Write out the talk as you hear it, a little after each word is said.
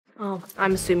Oh,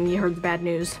 I'm assuming you heard the bad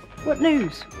news. What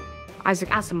news? Isaac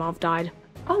Asimov died.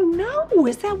 Oh no,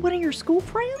 is that one of your school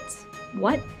friends?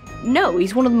 What? No,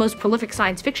 he's one of the most prolific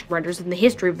science fiction writers in the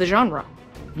history of the genre.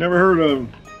 Never heard of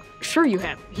him. Sure you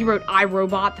have. He wrote I,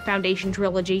 Robot, the Foundation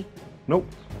trilogy. Nope.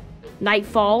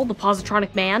 Nightfall, the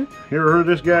Positronic Man. You ever heard of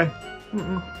this guy?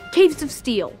 Caves of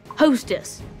Steel,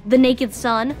 Hostess, The Naked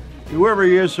Sun. Whoever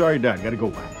he is, sorry, Dad. Gotta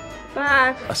go.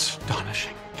 Bye.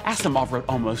 Astonishing. Asimov wrote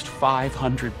almost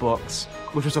 500 books,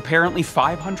 which was apparently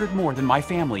 500 more than my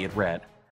family had read.